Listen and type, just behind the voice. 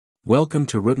Welcome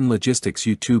to Rewton Logistics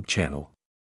YouTube channel.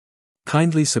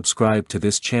 Kindly subscribe to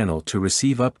this channel to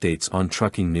receive updates on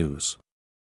trucking news.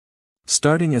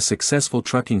 Starting a successful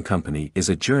trucking company is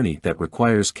a journey that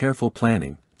requires careful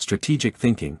planning, strategic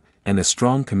thinking, and a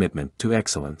strong commitment to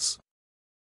excellence.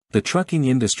 The trucking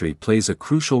industry plays a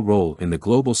crucial role in the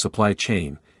global supply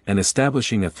chain, and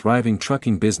establishing a thriving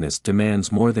trucking business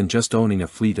demands more than just owning a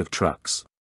fleet of trucks.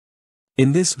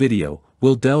 In this video,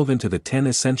 we'll delve into the 10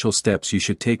 essential steps you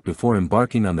should take before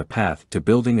embarking on the path to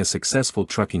building a successful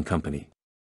trucking company.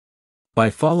 By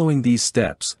following these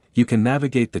steps, you can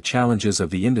navigate the challenges of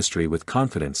the industry with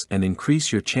confidence and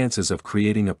increase your chances of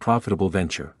creating a profitable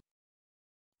venture.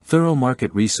 Thorough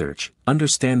market research,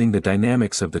 understanding the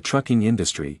dynamics of the trucking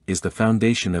industry, is the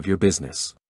foundation of your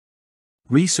business.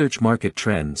 Research market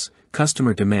trends,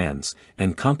 customer demands,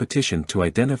 and competition to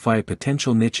identify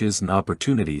potential niches and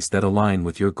opportunities that align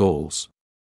with your goals.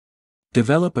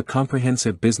 Develop a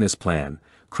comprehensive business plan.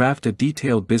 Craft a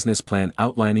detailed business plan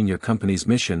outlining your company's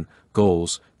mission,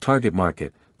 goals, target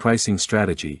market, pricing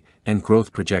strategy, and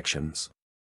growth projections.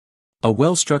 A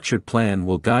well-structured plan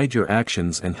will guide your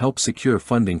actions and help secure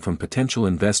funding from potential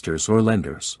investors or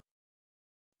lenders.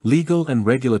 Legal and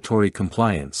regulatory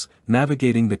compliance.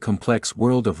 Navigating the complex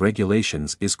world of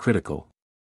regulations is critical.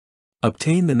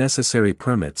 Obtain the necessary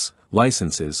permits,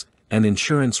 licenses, and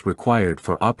insurance required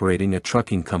for operating a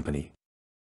trucking company.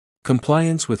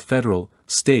 Compliance with federal,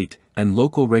 state, and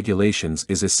local regulations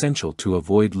is essential to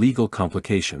avoid legal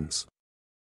complications.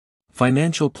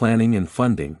 Financial planning and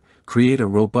funding. Create a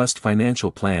robust financial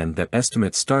plan that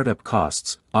estimates startup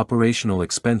costs, operational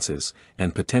expenses,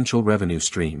 and potential revenue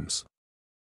streams.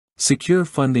 Secure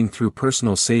funding through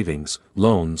personal savings,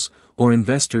 loans, or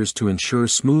investors to ensure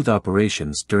smooth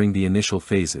operations during the initial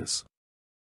phases.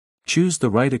 Choose the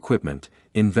right equipment.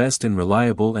 Invest in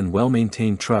reliable and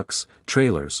well-maintained trucks,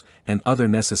 trailers, and other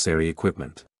necessary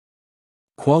equipment.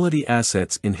 Quality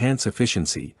assets enhance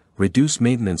efficiency, reduce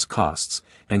maintenance costs,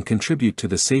 and contribute to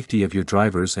the safety of your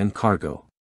drivers and cargo.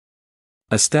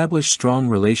 Establish strong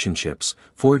relationships.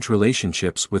 Forge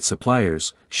relationships with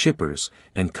suppliers, shippers,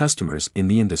 and customers in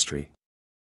the industry.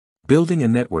 Building a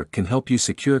network can help you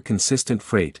secure consistent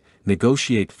freight,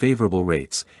 negotiate favorable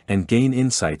rates, and gain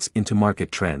insights into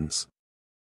market trends.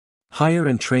 Hire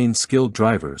and train skilled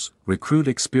drivers. Recruit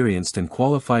experienced and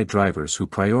qualified drivers who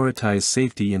prioritize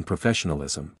safety and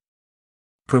professionalism.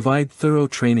 Provide thorough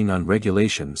training on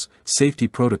regulations, safety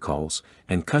protocols,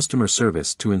 and customer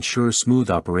service to ensure smooth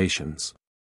operations.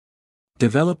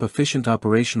 Develop efficient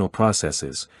operational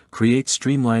processes. Create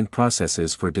streamlined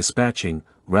processes for dispatching,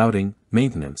 routing,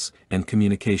 maintenance, and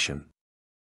communication.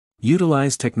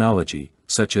 Utilize technology,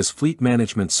 such as fleet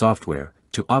management software,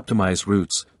 to optimize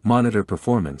routes, monitor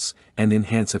performance, and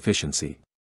enhance efficiency.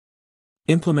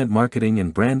 Implement marketing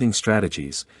and branding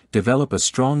strategies. Develop a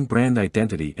strong brand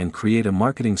identity and create a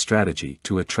marketing strategy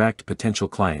to attract potential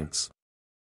clients.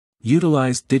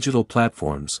 Utilize digital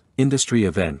platforms, industry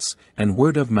events, and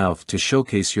word of mouth to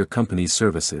showcase your company's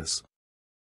services.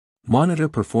 Monitor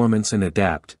performance and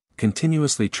adapt.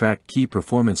 Continuously track key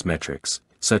performance metrics,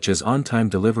 such as on-time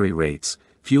delivery rates,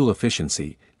 fuel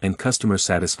efficiency, and customer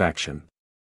satisfaction.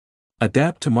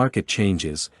 Adapt to market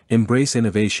changes, embrace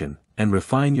innovation, and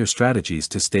refine your strategies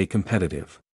to stay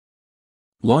competitive.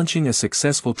 Launching a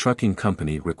successful trucking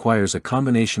company requires a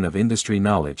combination of industry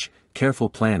knowledge, careful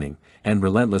planning, and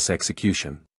relentless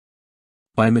execution.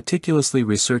 By meticulously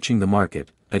researching the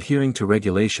market, adhering to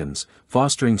regulations,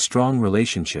 fostering strong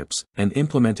relationships, and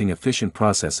implementing efficient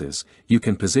processes, you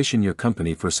can position your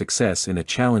company for success in a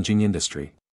challenging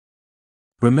industry.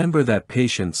 Remember that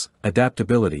patience,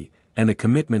 adaptability, and a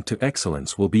commitment to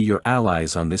excellence will be your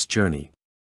allies on this journey.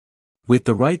 With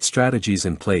the right strategies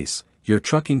in place, your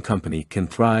trucking company can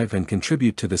thrive and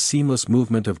contribute to the seamless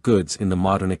movement of goods in the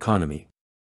modern economy.